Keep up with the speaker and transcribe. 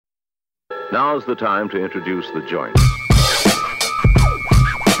Now's the time to introduce the joint.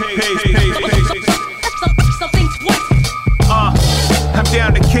 I'm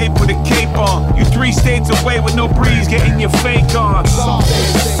down the Cape with a cape on. You 3 states away with no breeze, getting your fake on.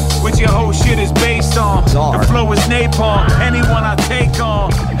 Which your whole shit is based on. The flow is napalm, anyone I take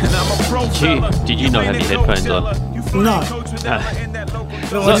on. And I'm a pro fella. Did you not have your headphones on? No.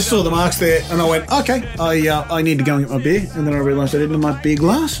 No, I just saw the marks there, and I went, okay, I need to go and get my beer, and then I realised I didn't have my beer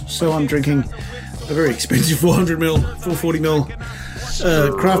glass, so I'm drinking a very expensive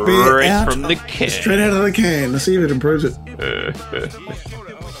 440ml craft beer out from the can. Straight out of the can. Let's see if it improves it.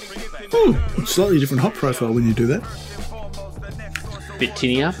 Slightly different hop profile when you do that. Bit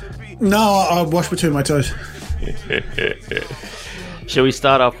tinny up? No, I wash between my toes. Shall we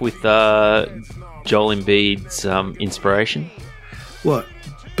start off with Joel Embiid's inspiration? What?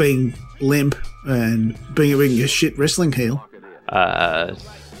 Being limp and being a shit wrestling heel? I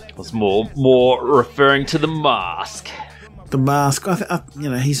was more referring to the mask. The mask,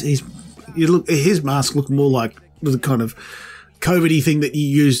 his mask looked more like the kind of COVID-y thing that you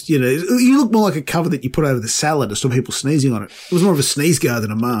used, you look more like a cover that you put over the salad to stop people sneezing on it. It was more of a sneeze guard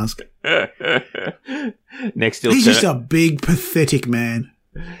than a mask. Next, he's just a big, pathetic man.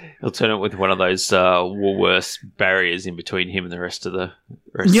 He'll turn it with one of those Woolworths barriers in between him and the rest of the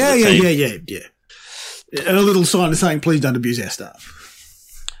team. Yeah. And a little sign saying, please don't abuse our staff.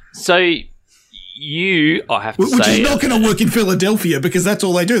 So, I have to say... Which is not going to work in Philadelphia because that's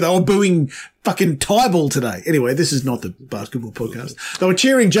all they do. They were booing fucking Tyball today. Anyway, this is not the basketball podcast. They were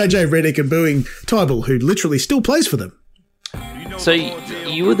cheering JJ Redick and booing Tyball, who literally still plays for them. So,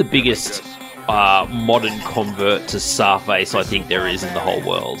 you were the biggest modern convert to Sarface I think there is in the whole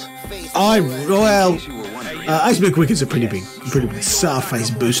world. Ace McWicked's a pretty big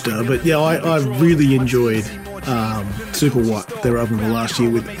Sarface booster, but yeah, I really enjoyed Super White, their album last year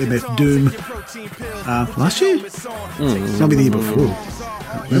with MF Doom. Last year? Maybe the year before.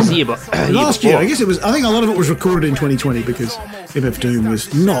 Last year, I guess it was. I think a lot of it was recorded in 2020 because MF Doom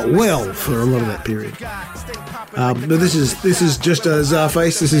was not well for a lot of that period. But this is just a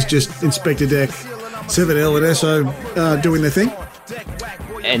Zarface. This is just Inspector Deck, 7L, and SO doing their thing.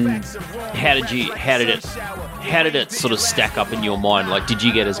 And how did it sort of stack up in your mind? Like, did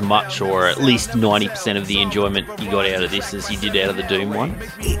you get as much or at least 90% of the enjoyment you got out of this as you did out of the Doom one?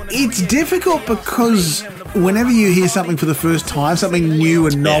 It's difficult because whenever you hear something for the first time, something new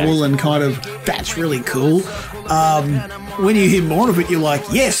and novel and kind of, that's really cool, when you hear more of it, you're like,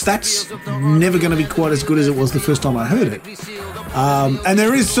 yes, that's never going to be quite as good as it was the first time I heard it. And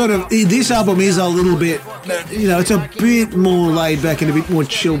there is sort of, this album is a little bit, it's a bit more laid back and a bit more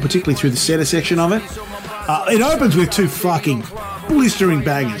chill, particularly through the center section of it. It opens with 2 fucking blistering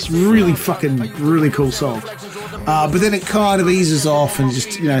bangers, really cool songs. But then it kind of eases off and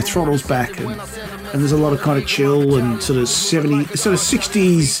just, throttles back and there's a lot of kind of chill and sort of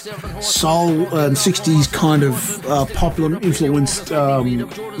 60s soul and 60s kind of pop influenced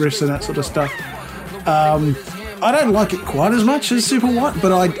riffs and that sort of stuff. I don't like it quite as much as Super White,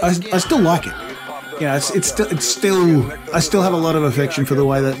 but I still like it. It's still I still have a lot of affection for the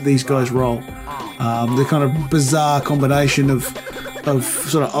way that these guys roll. The kind of bizarre combination of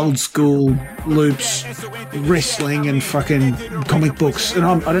sort of old school loops, wrestling, and fucking comic books. And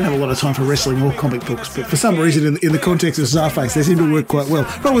I don't have a lot of time for wrestling or comic books, but for some reason, in the context of Zarface, they seem to work quite well.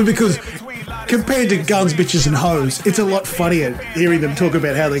 Probably because compared to Guns, Bitches, and Hoes, it's a lot funnier hearing them talk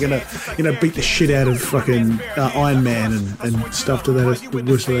about how they're going to, beat the shit out of fucking Iron Man and stuff to that effect.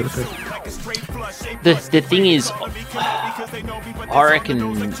 The thing is, I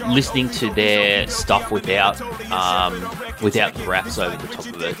reckon listening to their stuff without the raps over the top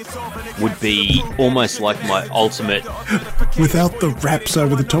of it would be almost like my ultimate. Without the raps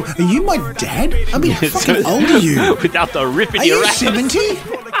over the top? Are you my dad? I mean, how fucking old are you? Without the rip in are your you rap. 70?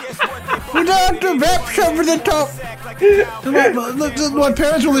 Without the raps over the top. My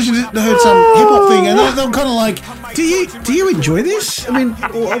parents will listen to heard some hip hop thing, and they're kind of like, "Do you enjoy this? I mean,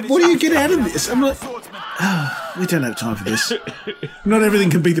 what do you get out of this?" I'm like, we don't have time for this. Not everything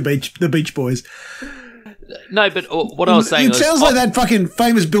can be the Beach Boys. No, but what I was saying it sounds like that fucking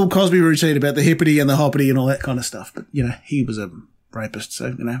famous Bill Cosby routine about the hippity and the hoppity and all that kind of stuff. But he was a rapist,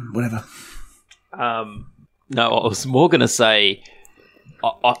 so whatever. No, I was more going to say,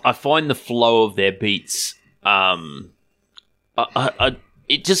 I find the flow of their beats.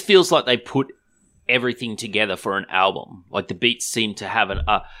 It just feels like they put everything together for an album. Like the beats seem to have an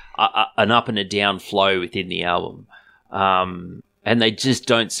up and a down flow within the album, and they just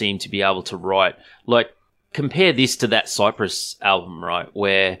don't seem to be able to write. Like compare this to that Cypress album, right,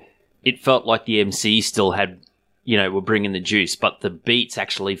 where it felt like the MC still had, were bringing the juice, but the beats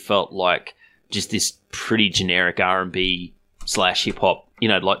actually felt like just this pretty generic R&B / hip hop. You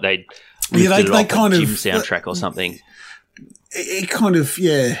know, like they kind of gym soundtrack or something. It kind of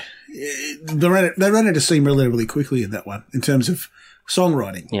They ran out of steam relatively quickly in that one in terms of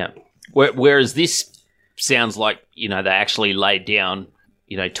songwriting. Yeah. Whereas this sounds like, you know, they actually laid down,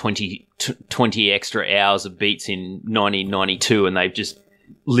 you know, 20 extra hours of beats in 1992 and they've just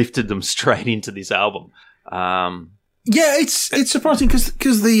lifted them straight into this album. Yeah, it's surprising because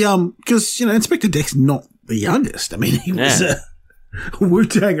you know, Inspector Deck's not the youngest. I mean, he was a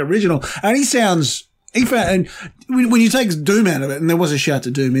Wu-Tang original, and and when you take Doom out of it, and there was a shout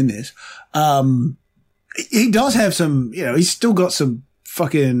to Doom in this, he does have some, you know, he's still got some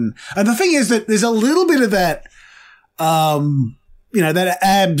fucking, and the thing is that there's a little bit of that, you know, that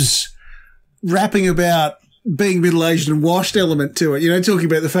abs rapping about being middle-aged and washed element to it, you know, talking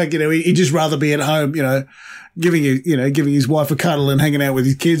about the fact, you know, he'd just rather be at home, you know, giving his wife a cuddle and hanging out with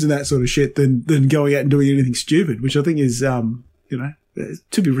his kids and that sort of shit than going out and doing anything stupid, which I think is, you know,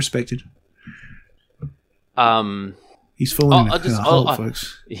 to be respected. He's fallen in a hole,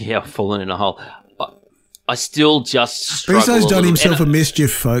 folks. Yeah, fallen in a hole. I still just struggle. Bezos done himself a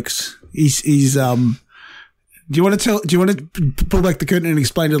mischief, folks. He's do you want to pull back the curtain and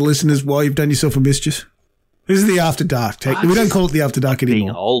explain to the listeners why you've done yourself a mischief? This is the After Dark take. We don't call it the After Dark anymore. Being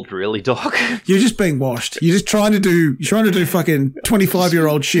old, really, Doc. You're just being washed. You're just trying to do fucking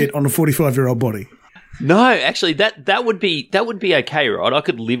 25-year-old shit on a 45-year-old body. No, actually, that would be okay, right? I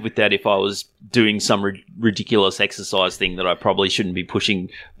could live with that if I was doing some ridiculous exercise thing that I probably shouldn't be pushing,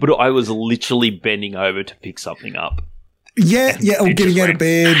 but I was literally bending over to pick something up. Yeah, or getting out of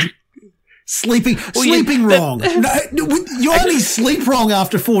bed. Sleeping wrong. No, you only sleep wrong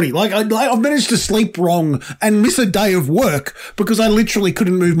after 40. Like, I've managed to sleep wrong and miss a day of work because I literally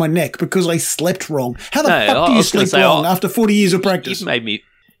couldn't move my neck because I slept wrong. How the fuck do you sleep wrong after 40 years of practice?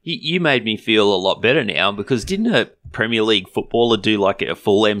 You made me feel a lot better now because didn't a Premier League footballer do like a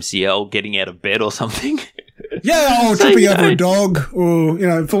full MCL getting out of bed or something? Yeah, or tripping over a dog or, you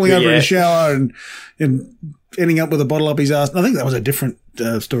know, falling over in a shower and ending up with a bottle up his ass. I think that was a different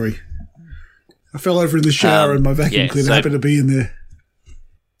story. I fell over in the shower and my vacuum cleaner happened to be in there.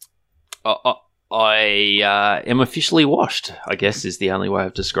 I am officially washed, I guess is the only way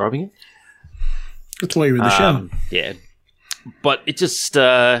of describing it. That's why you're in the shower. Yeah. But it just,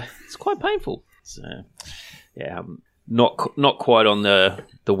 it's quite painful. So, yeah, not quite on the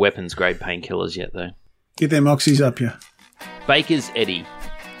weapons grade painkillers yet, though. Get them oxys up, yeah. Baker's Eddie.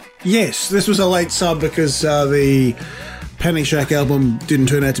 Yes, this was a late sub because the Panic Shack album didn't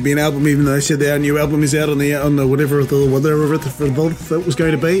turn out to be an album, even though they said their new album is out on the whatever that was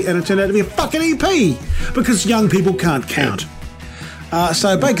going to be, and it turned out to be a fucking EP because young people can't count.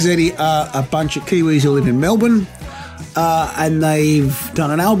 So Baker's Eddie are a bunch of Kiwis who live in Melbourne, and they've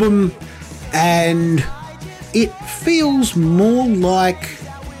done an album, and it feels more like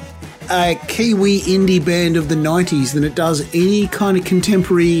a Kiwi indie band of the 90s than it does any kind of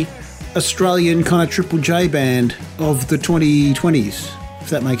contemporary Australian kind of Triple J band of the 2020s, if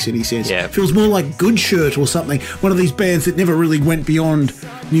that makes any sense. Yeah. It feels more like Good Shirt or something, one of these bands that never really went beyond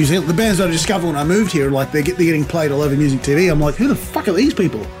New Zealand. The bands that I discovered when I moved here, like they're getting played all over music TV. I'm like, who the fuck are these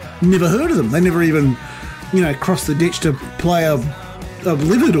people? Never heard of them. They never even, you know, crossed the ditch to play a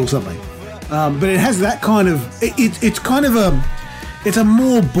Livid or something. But it has that kind of, it's kind of it's a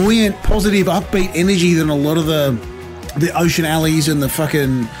more buoyant, positive, upbeat energy than a lot of the Ocean Alleys and the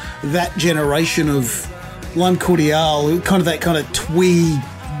fucking, that generation of Lime Cordiale, that kind of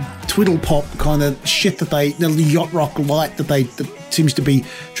twiddle pop kind of shit that the yacht rock light that seems to be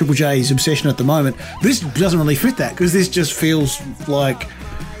Triple J's obsession at the moment. This doesn't really fit that because this just feels like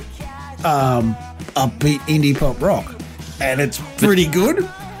upbeat indie pop rock, and it's pretty good,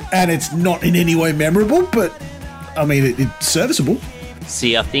 and it's not in any way memorable, but I mean it's serviceable.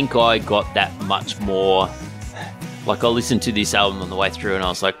 See, I think I got that much more. Like, I listened to this album on the way through and I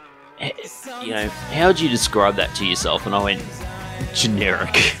was like, you know, how would you describe that to yourself? And I went,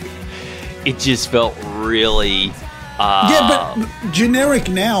 generic. It just felt really... yeah, but generic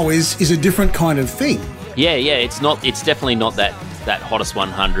now is a different kind of thing. Yeah, it's definitely not that Hottest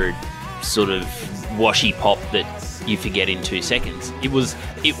 100 sort of washy pop that you forget in 2 seconds. It was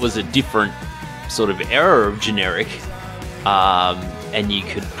a different sort of era of generic. And you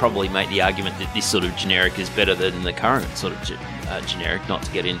could probably make the argument that this sort of generic is better than the current sort of generic, not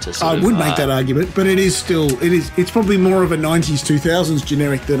to get into sort of... I would make that argument, but it's probably more of a 90s, 2000s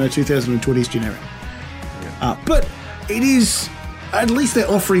generic than a 2020s generic. Yeah. But it is, at least they're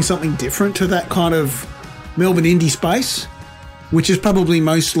offering something different to that kind of Melbourne indie space, which is probably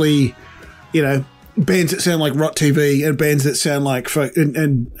mostly, you know, bands that sound like Rot TV and bands that sound like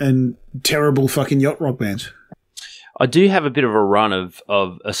and terrible fucking yacht rock bands. I do have a bit of a run of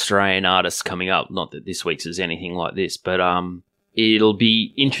Australian artists coming up. Not that this week's is anything like this, but it'll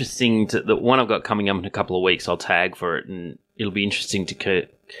be interesting the one I've got coming up in a couple of weeks. I'll tag for it, and it'll be interesting to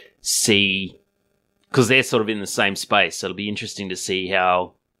see because they're sort of in the same space. So it'll be interesting to see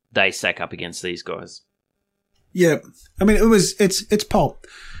how they stack up against these guys. Yeah, I mean it's pop.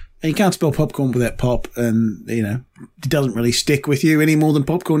 And you can't spell popcorn without pop, and, you know, it doesn't really stick with you any more than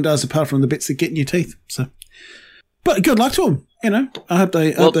popcorn does, apart from the bits that get in your teeth. So, but good luck to them, you know. I hope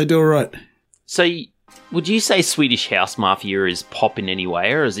they do all right. So, would you say Swedish House Mafia is pop in any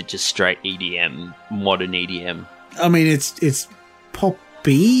way, or is it just straight EDM, modern EDM? I mean, it's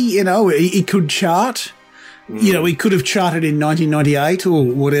poppy, you know. It could chart. You know, it could have charted in 1998 or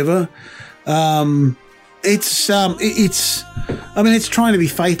whatever. It's trying to be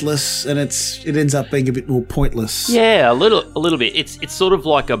faithless, and it ends up being a bit more pointless. Yeah, a little bit. It's sort of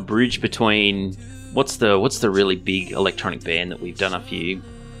like a bridge between what's the really big electronic band that we've done a few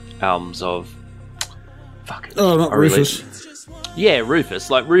albums of. Fuck. Oh, not Rufus. Yeah, Rufus.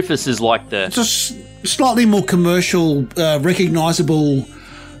 Like Rufus is like the just slightly more commercial, recognisable,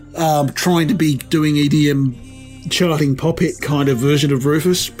 trying to be doing EDM charting pop hit kind of version of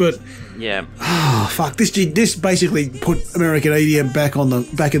Rufus, but. Yeah. Oh, fuck. This basically put American EDM back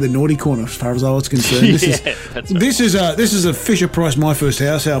in the naughty corner as far as I was concerned. This is a Fisher Price My First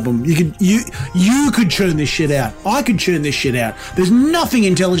House album. You could churn this shit out. I could churn this shit out. There's nothing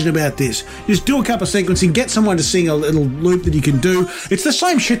intelligent about this. Just do a couple of sequencing, get someone to sing a little loop that you can do. It's the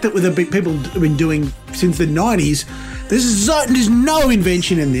same shit that people have been doing since the 90s. There's no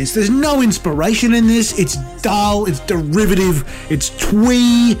invention in this. There's no inspiration in this. It's dull. It's derivative. It's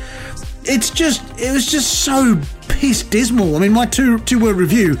twee. It was just so piss dismal. I mean, my two-word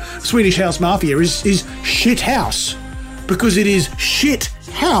review, Swedish House Mafia, is shit house. Because it is shit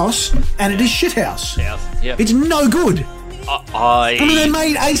house and it is shit house. Yeah. It's no good. I mean, they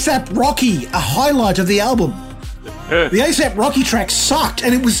made ASAP Rocky a highlight of the album. The ASAP Rocky track sucked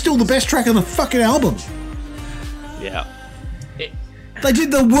and it was still the best track on the fucking album. Yeah. They did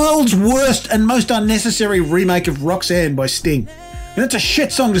the world's worst and most unnecessary remake of Roxanne by Sting. And it's a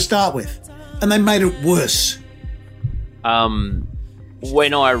shit song to start with. And they made it worse.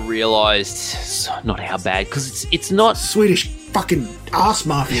 When I realised not how bad, because it's not Swedish fucking ass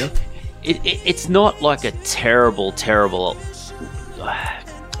mafia. It's not like a terrible.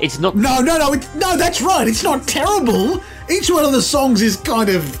 It's not. No. That's right. It's not terrible. Each one of the songs is kind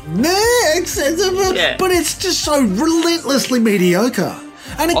of but it's just so relentlessly mediocre.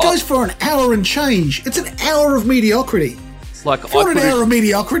 And it goes for an hour and change. It's an hour of mediocrity. Like for an hour of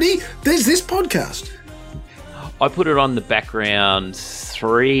mediocrity, there's this podcast. I put it on the background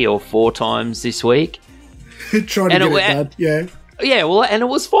 3 or 4 times this week. Trying to get it done, yeah. Yeah, well, and it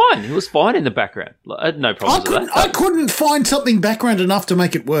was fine. It was fine in the background. No problem with that. I couldn't find something background enough to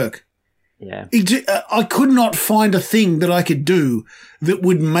make it work. Yeah. I could not find a thing that I could do that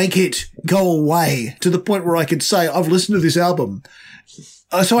would make it go away to the point where I could say, I've listened to this album.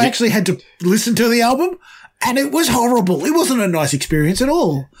 So I actually had to listen to the album. And it was horrible. It wasn't a nice experience at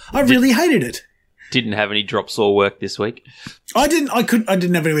all. I really hated it. Didn't have any drop saw work this week. I didn't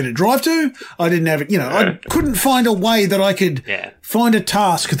have anywhere to drive to. I didn't have it. I couldn't find a way that I could find a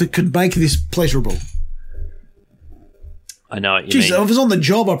task that could make this pleasurable. I know what you mean. If I was on the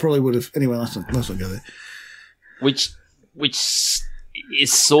job, I probably would have. Anyway, let's not go there. Which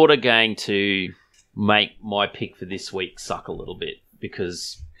is sort of going to make my pick for this week suck a little bit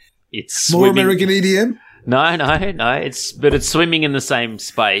because it's more American EDM. No. It's swimming in the same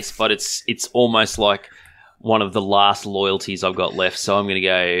space, but it's almost like one of the last loyalties I've got left. So I'm going to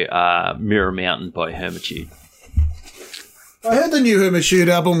go Mirror Mountain by Hermitude. I heard the new Hermitude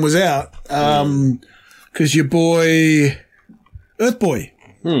album was out because your boy Earth Boy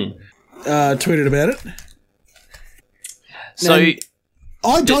tweeted about it. So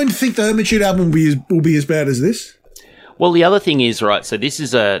I don't think the Hermitude album will be as bad as this. Well, the other thing is, right, so this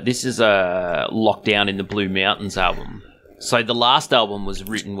is a Lockdown in the Blue Mountains album. So the last album was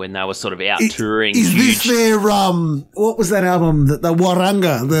written when they were sort of out touring. Is this their what was that album? The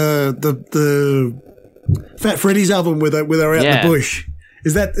Waranga, the Fat Freddy's album where they're out in the bush.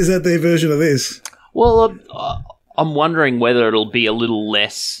 Is that their version of this? Well, I'm wondering whether it'll be a little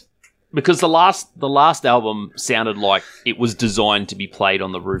less because the last album sounded like it was designed to be played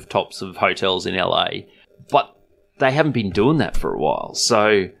on the rooftops of hotels in LA, but they haven't been doing that for a while.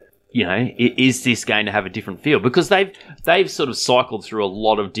 So, is this going to have a different feel? Because they've sort of cycled through a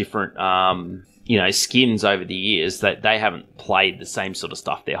lot of different Skins over the years, that they haven't played the same sort of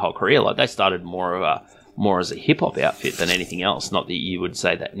stuff their whole career. Like, they started more as a hip hop outfit than anything else. Not that you would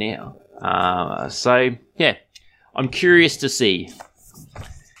say that now. So yeah, I'm curious to see.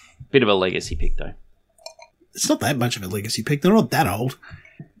 Bit of a legacy pick though. It's not that much of a legacy pick. They're not that old.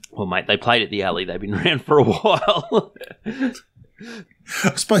 Well, mate, they played at the Alley. They've been around for a while. I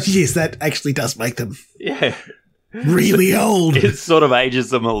suppose, yes, that actually does make them really old. It sort of ages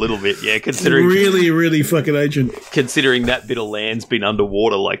them a little bit, yeah, considering... Really fucking ancient. Considering that bit of land's been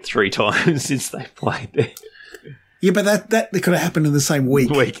underwater like 3 times since they played there. Yeah, but that could have happened in the same week.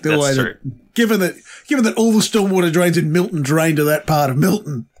 That's true. Given that all the stormwater drains in Milton drain to that part of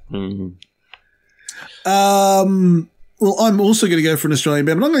Milton. Mm-hmm. Well, I'm also going to go for an Australian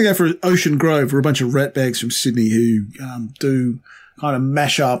band, but I'm going to go for Ocean Grove, or a bunch of ratbags from Sydney who do kind of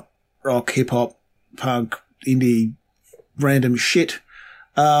mash up rock, hip hop, punk, indie, random shit.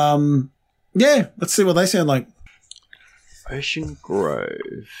 Yeah, let's see what they sound like. Ocean Grove.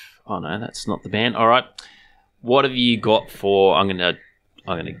 Oh no, that's not the band. All right, what have you got for? I'm gonna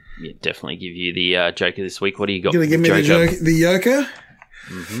definitely give you the Joker this week. What do you got? You're going to give me the Joker?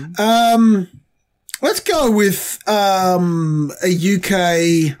 Mm-hmm. Let's go with a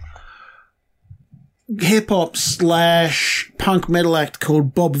UK hip hop / punk metal act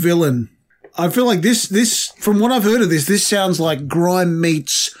called Bob Villain. I feel like this from what I've heard of this sounds like grime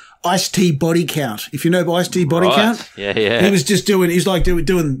meets Ice-T Body Count. If you know Ice-T Body Count, yeah, he was just doing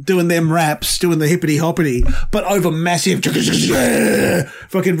them raps, doing the hippity hoppity, but over massive,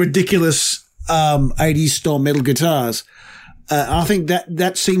 fucking ridiculous 80s style metal guitars. I think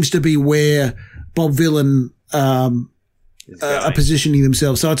that seems to be where Bob Villain are positioning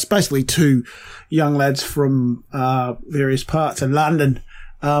themselves. So it's basically 2 young lads from various parts of London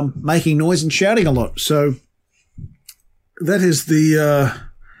making noise and shouting a lot. So that is that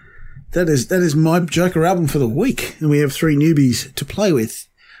is my Joker album for the week, and we have 3 newbies to play with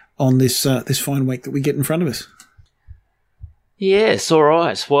on this fine week that we get in front of us. Yes, all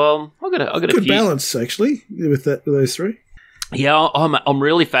right. Well, I got a good few balance actually with those 3. Yeah, I'm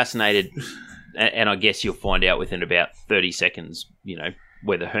really fascinated, and I guess you'll find out within about 30 seconds,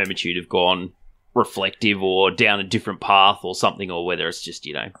 whether Hermitude have gone reflective or down a different path or something, or whether it's just,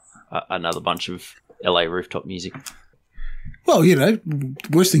 another bunch of LA rooftop music. Well,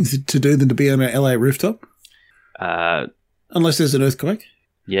 worse things to do than to be on an LA rooftop. Unless there's an earthquake.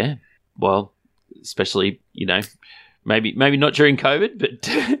 Yeah, well, especially, maybe not during COVID, but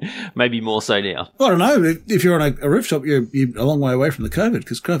maybe more so now. I don't know. If you're on a rooftop, you're a long way away from the COVID,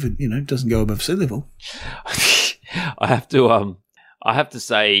 because COVID, doesn't go above sea level. I have to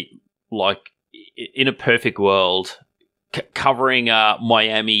say, like, in a perfect world, covering a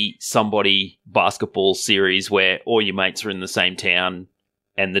Miami somebody basketball series where all your mates are in the same town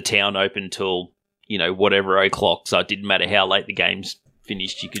and the town open till, whatever o'clock, so it didn't matter how late the game's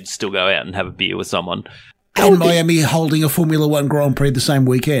finished, you could still go out and have a beer with someone. And Miami holding a Formula One Grand Prix the same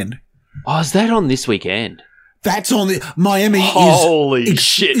weekend. Oh, is that on this weekend? That's on the Miami. Holy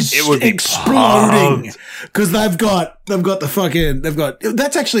shit! It would be exploding because they've got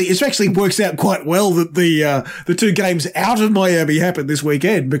that's actually it actually works out quite well that the 2 games out of Miami happen this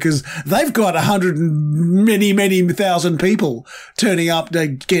weekend, because they've got 100 and many thousand people turning up to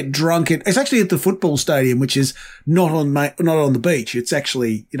get drunk. It's actually at the football stadium, which is not on the beach. It's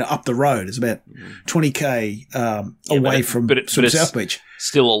actually up the road. It's about 20k away from South Beach.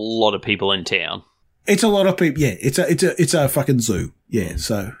 Still a lot of people in town. It's a lot of people. Yeah, it's a fucking zoo. Yeah,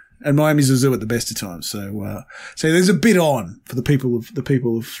 so and Miami's a zoo at the best of times. So there's a bit on for the people of the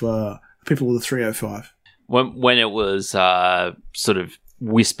 305. When it was sort of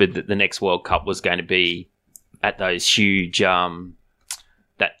whispered that the next World Cup was going to be at those huge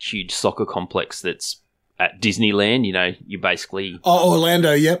that huge soccer complex that's at Disneyland, you basically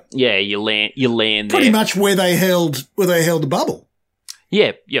Orlando. Yep. Yeah, you land pretty there. much where they held the bubble.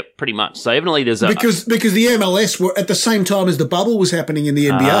 Yeah, pretty much. So evidently there's because the MLS were at the same time as the bubble was happening in the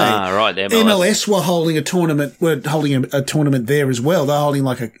NBA. Right. The MLS were holding a tournament. Were holding a tournament there as well. They're holding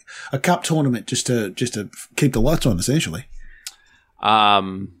like a cup tournament just to keep the lights on, essentially.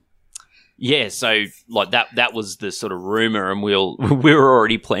 Yeah. So like that was the sort of rumor, and we were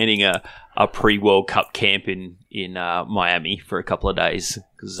already planning a pre-World Cup camp in Miami for a couple of days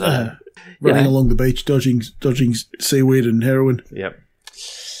because running along the beach, dodging seaweed and heroin. Yep.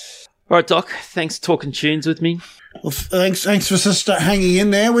 All right, Doc. Thanks for talking tunes with me. Well, thanks for hanging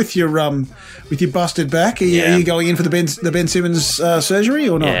in there with your busted back. Are you going in for the Ben Simmons surgery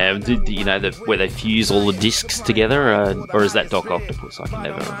or not? Yeah, where they fuse all the discs together, or is that Doc Octopus? I can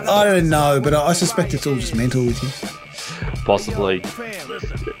never remember. I don't know, but I suspect it's all just mental with you. Possibly.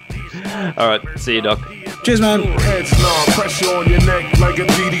 All right, see you, Doc. Cheers, man. Heads nod, pressure on your neck like a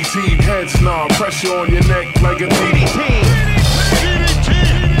DDT. Heads nod, pressure on your neck like a DDT.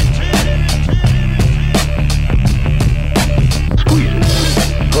 Squeeze it.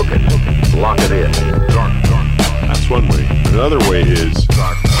 Hook it. Lock it in. That's one way. Another way is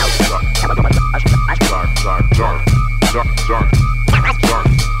Dark.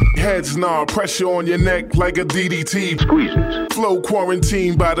 Heads nod, pressure on your neck like a DDT. Squeeze it. Flow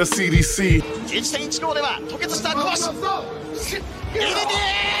quarantined by the CDC. 現地点1号では吐血したコース。入れ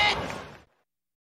て